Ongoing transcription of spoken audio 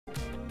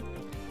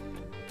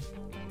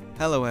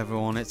Hello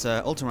everyone, it's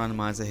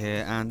Ultimaterandomiser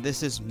here, and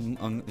this is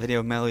on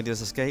video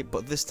Melody's Escape,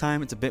 but this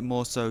time it's a bit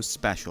more so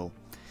special.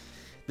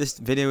 This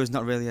video is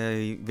not really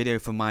a video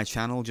for my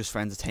channel, just for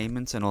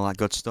entertainment and all that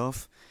good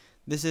stuff.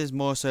 This is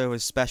more so a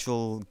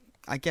special,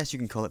 I guess you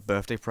can call it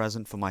birthday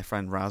present for my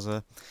friend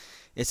Raiza.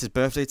 It's his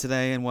birthday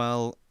today, and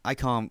well, I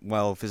can't,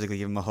 physically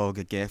give him a hug,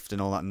 a gift, and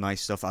all that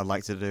nice stuff I'd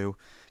like to do,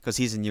 because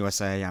he's in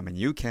USA, I'm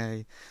in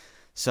UK.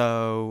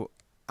 So,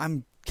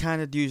 I'm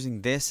kind of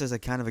using this as a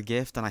kind of a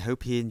gift, and I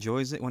hope he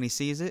enjoys it when he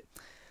sees it.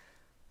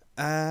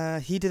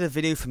 He did a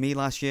video for me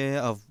last year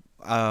of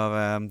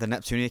the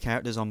Neptunia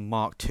characters on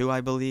Mark II,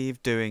 I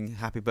believe, doing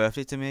happy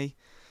birthday to me,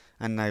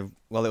 and it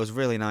was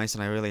really nice,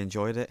 and I really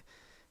enjoyed it,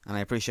 and I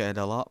appreciate it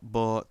a lot.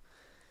 But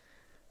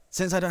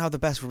since I don't have the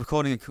best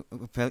recording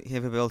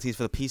capabilities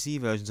for the PC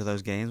versions of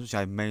those games, which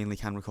I mainly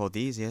can record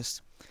the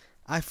easiest,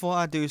 I thought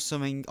I'd do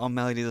something on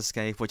Melody's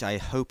Escape, which I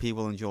hope he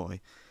will enjoy.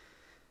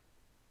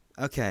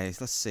 Okay,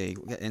 so let's see.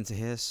 We'll get into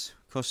his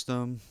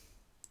custom.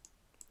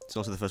 It's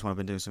also the first one I've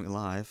been doing something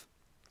live.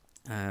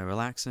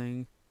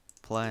 Relaxing,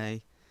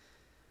 play,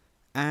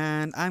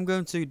 and I'm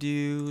going to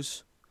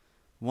use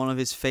one of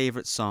his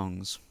favourite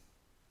songs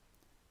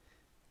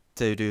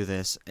to do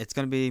this. It's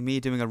going to be me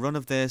doing a run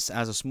of this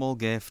as a small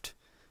gift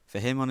for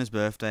him on his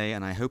birthday,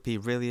 and I hope he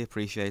really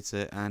appreciates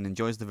it and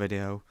enjoys the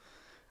video.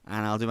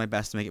 And I'll do my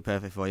best to make it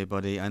perfect for you,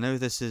 buddy. I know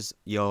this is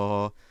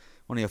one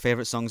of your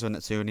favourite songs on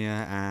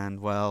Neptunia,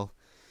 and well,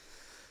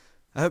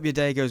 I hope your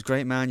day goes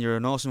great, man. You're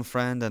an awesome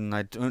friend, and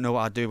I don't know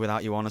what I'd do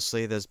without you,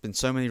 honestly. There's been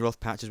so many rough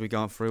patches we've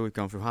gone through. We've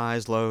gone through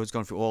highs, lows,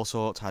 gone through all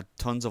sorts, had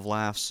tons of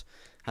laughs,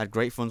 had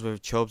great fun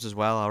with Chubbs as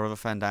well, our other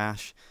friend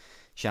Ash.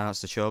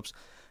 Shoutouts to Chubbs.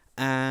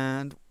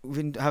 And we've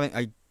been having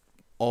an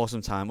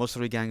awesome time. Us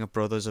three gang of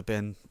brothers have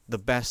been the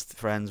best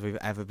friends we've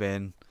ever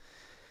been.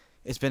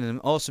 It's been an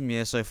awesome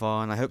year so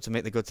far, and I hope to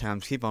make the good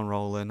times keep on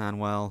rolling. And,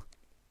 well,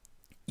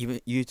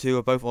 you two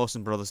are both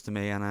awesome brothers to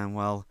me, and I'm,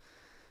 well,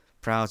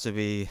 proud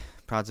to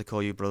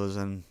call you brothers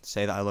and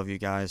say that I love you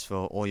guys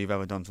for all you've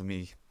ever done for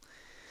me.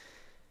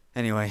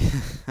 Anyway,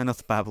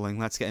 enough babbling.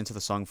 Let's get into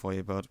the song for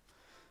you, bud.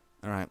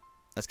 Alright,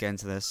 let's get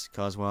into this,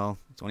 because, well,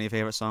 it's one of your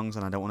favourite songs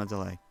and I don't want to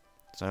delay.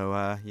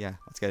 So, yeah,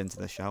 let's get into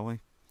this, shall we?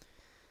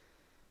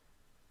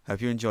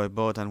 Hope you enjoy,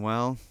 bud, and,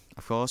 well,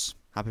 of course,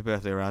 happy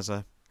birthday,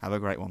 Raiza. Have a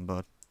great one,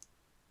 bud.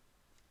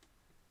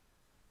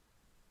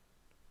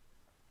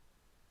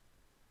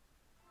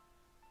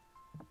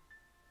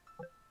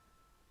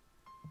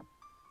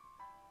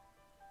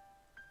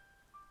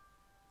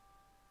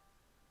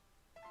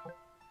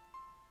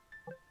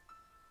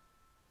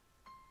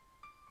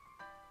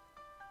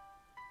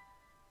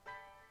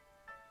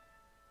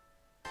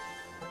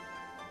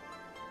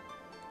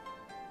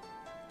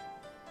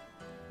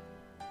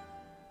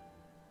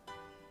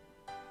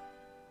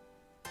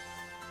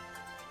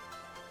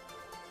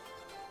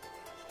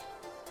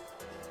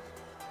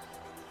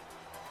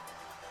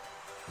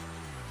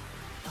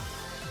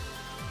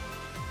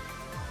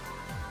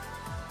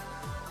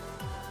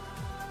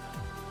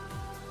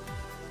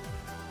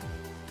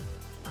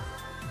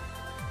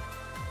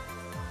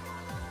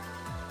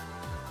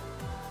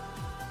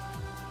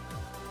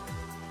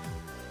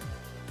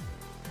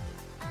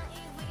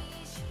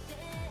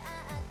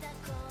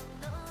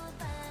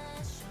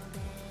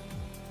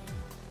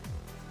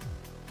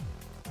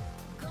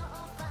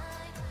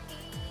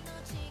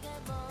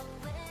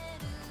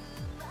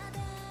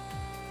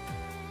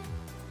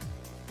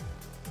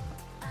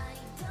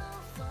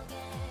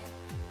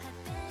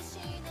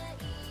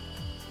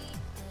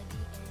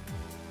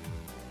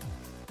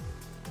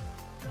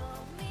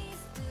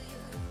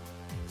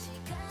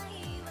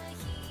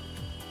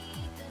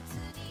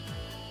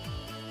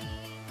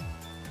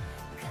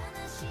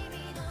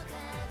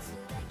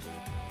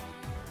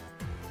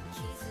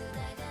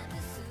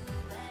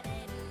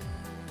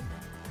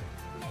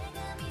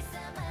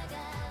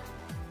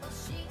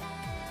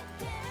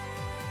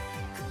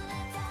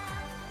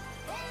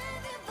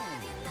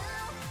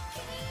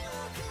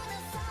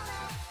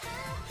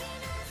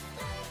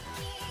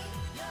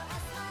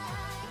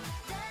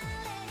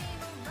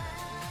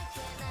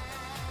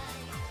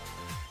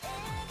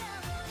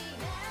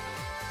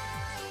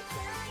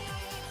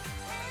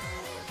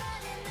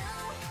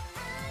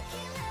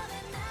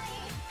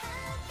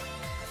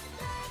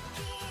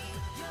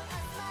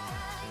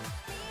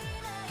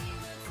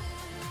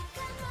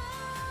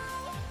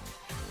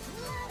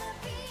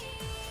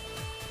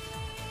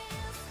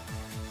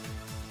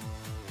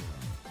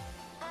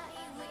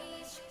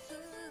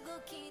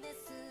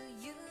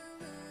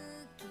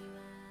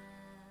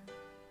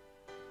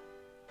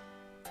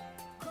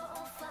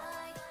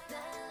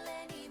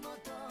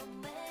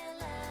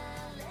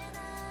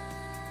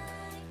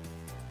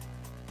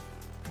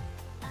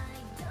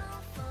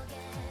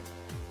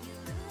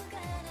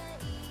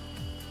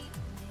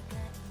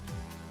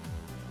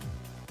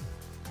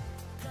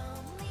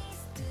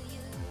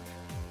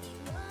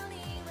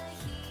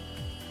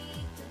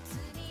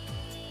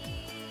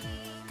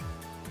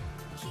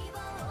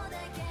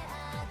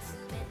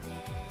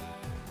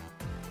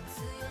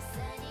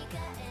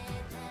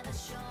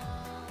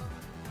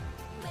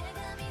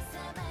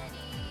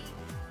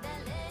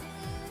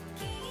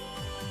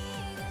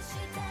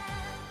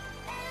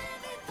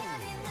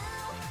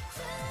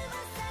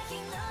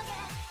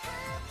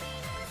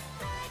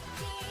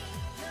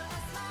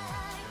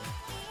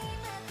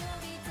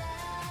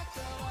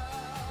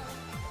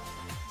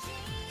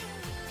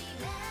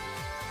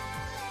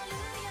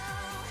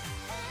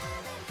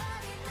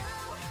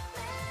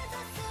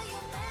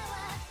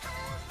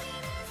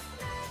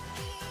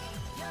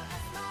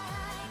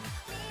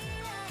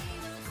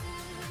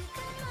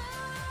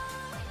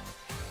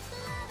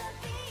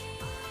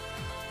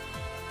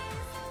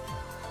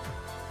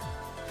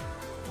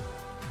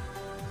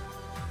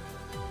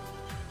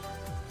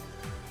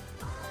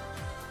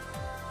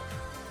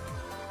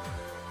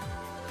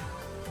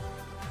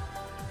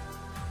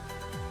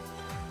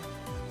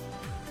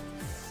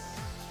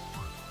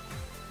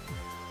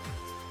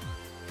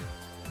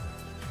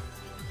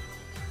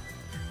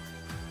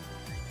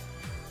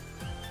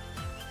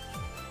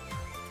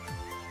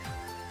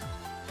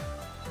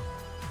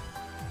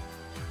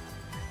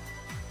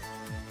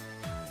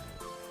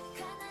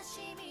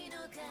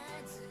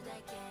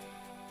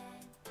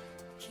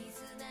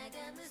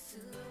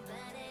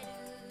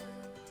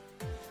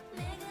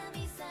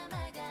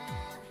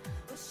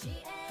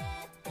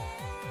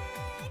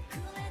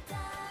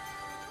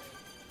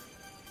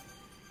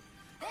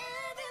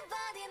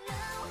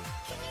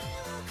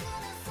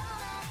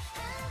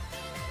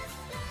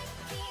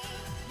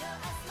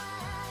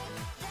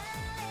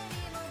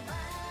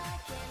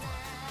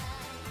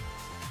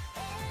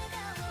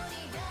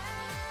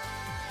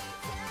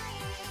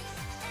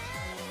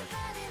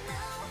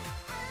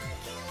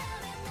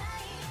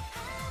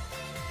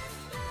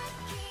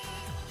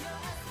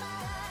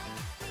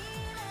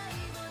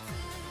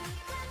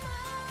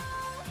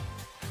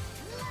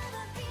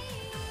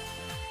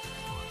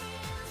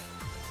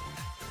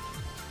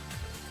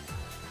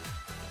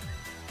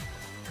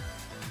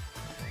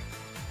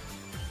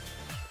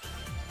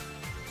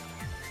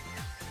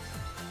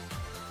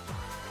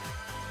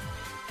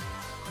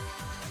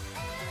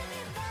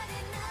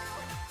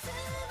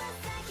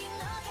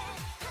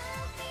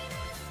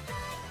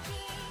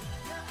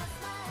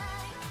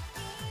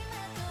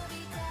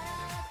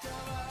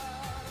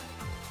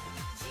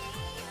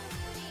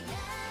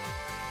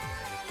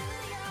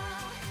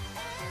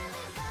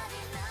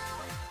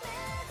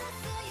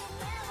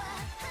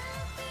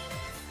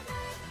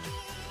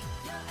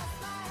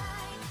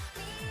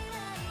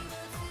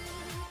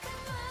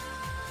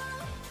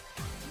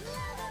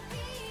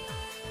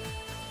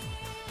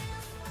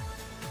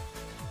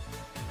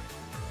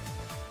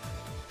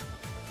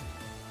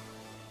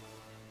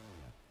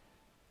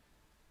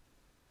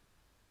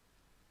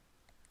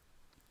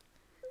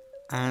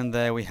 And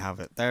there we have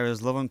it. There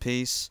is Love and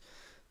Peace,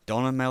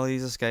 Dawn and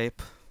Melody's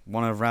Escape,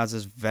 one of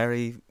Raz's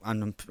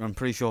and I'm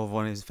pretty sure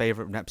one of his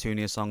favourite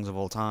Neptunia songs of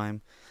all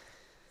time.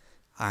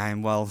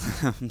 Well,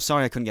 I'm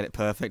sorry I couldn't get it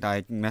perfect,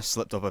 I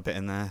slipped up a bit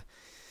in there.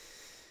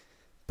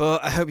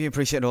 But I hope you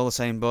appreciate it all the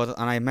same, bud,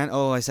 and I meant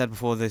all I said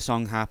before the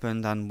song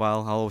happened, and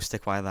well, I'll always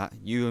stick by that.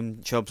 You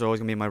and Chubbs are always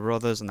going to be my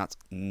brothers, and that's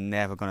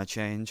never going to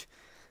change.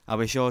 I'll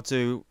be sure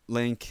to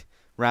link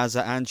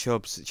Raiza and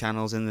Chubbs'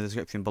 channels in the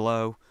description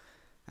below.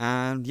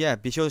 And yeah,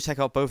 be sure to check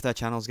out both their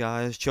channels,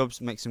 guys.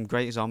 Chubbs makes some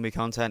great zombie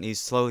content. He's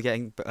slowly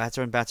getting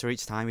better and better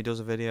each time he does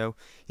a video.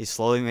 He's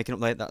slowly making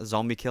up that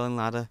zombie killing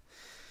ladder.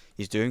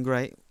 He's doing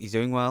great. He's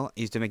doing well.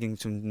 He's making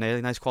some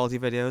really nice quality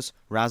videos.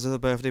 Raiza the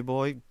Birthday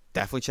Boy,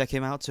 definitely check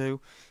him out too.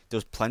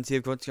 Does plenty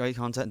of great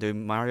content,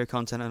 doing Mario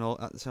content and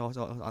all at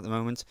the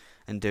moment,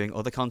 and doing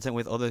other content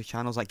with other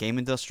channels like Game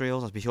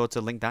Industrials. I'll be sure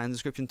to link that in the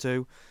description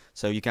too,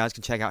 so you guys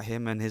can check out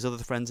him and his other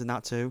friends in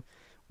that too.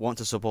 Want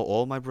to support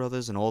all my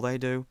brothers and all they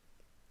do.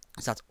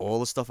 So that's all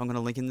the stuff I'm going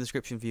to link in the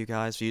description for you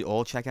guys, for you to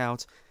all check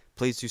out.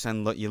 Please do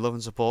send your love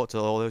and support to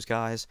all those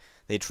guys.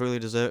 They truly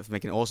deserve it for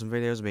making awesome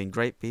videos and being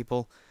great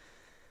people.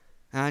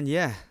 And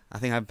yeah, I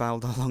think I've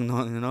babbled along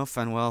long enough,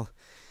 and well,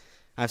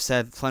 I've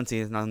said plenty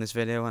in this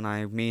video, and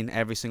I mean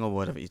every single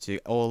word of it to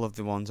all of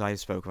the ones I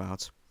spoke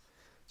about.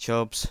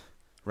 Chubbs,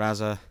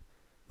 Raiza,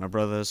 my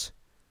brothers,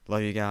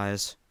 love you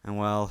guys, and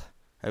well,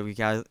 hope you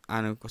guys,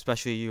 and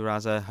especially you,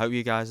 Raiza, hope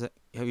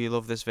you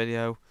love this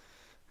video.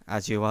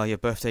 As your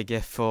birthday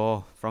gift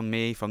from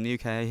me, from the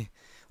UK,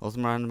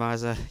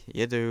 Ultimaterandomiser,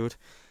 you dude.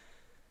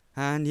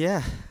 And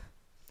yeah,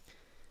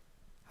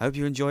 hope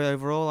you enjoy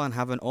overall and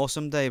have an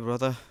awesome day,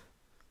 brother.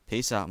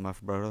 Peace out, my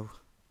bro.